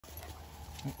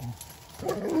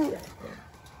Uh-oh.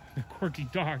 The quirky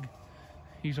dog.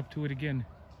 He's up to it again.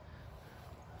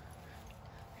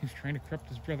 He's trying to corrupt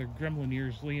his brother, Gremlin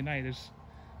Ears Leonidas.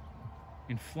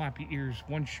 In floppy ears,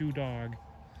 one-shoe dog.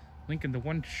 Lincoln, the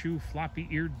one-shoe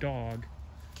floppy-eared dog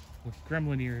with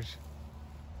gremlin ears.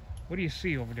 What do you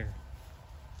see over there?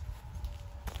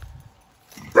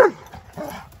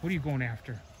 What are you going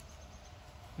after?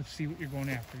 Let's see what you're going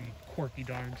after, you quirky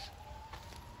dogs.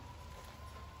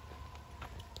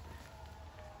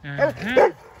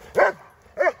 Uh-huh.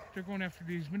 They're going after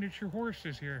these miniature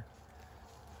horses here.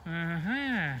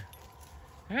 Uh-huh.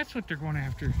 That's what they're going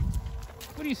after.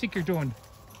 What do you think you're doing?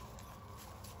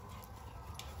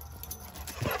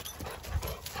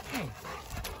 Hey.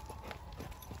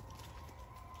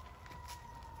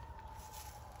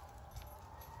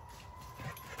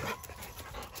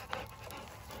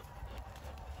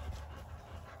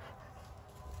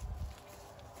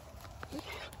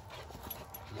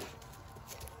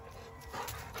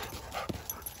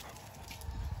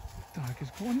 Dog is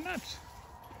going nuts.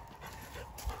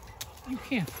 You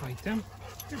can't fight them.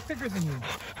 They're bigger than you.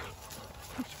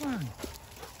 What's wrong?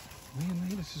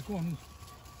 Leonidas is going...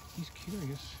 He's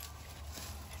curious.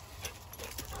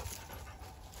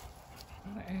 A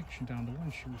lot of action down to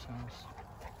One Shoe's house.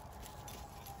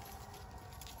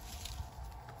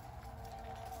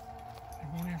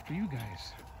 They're going after you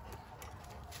guys.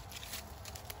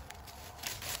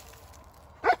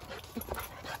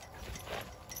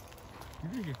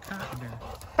 You're gonna get caught in there.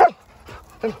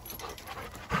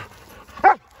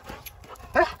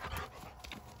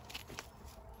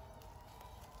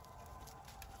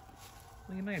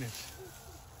 Leonidas.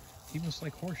 He was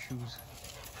like horseshoes.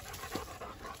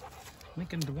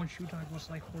 Lincoln, the one-shoe dog, was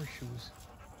like horseshoes.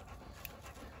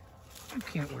 You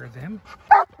can't wear them.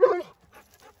 Oh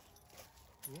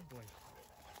boy.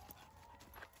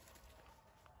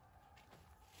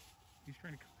 He's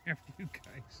trying to come after you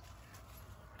guys.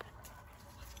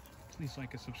 Please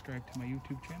like and subscribe to my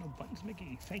YouTube channel, Buttons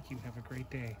Mickey. Thank you. Have a great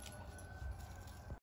day.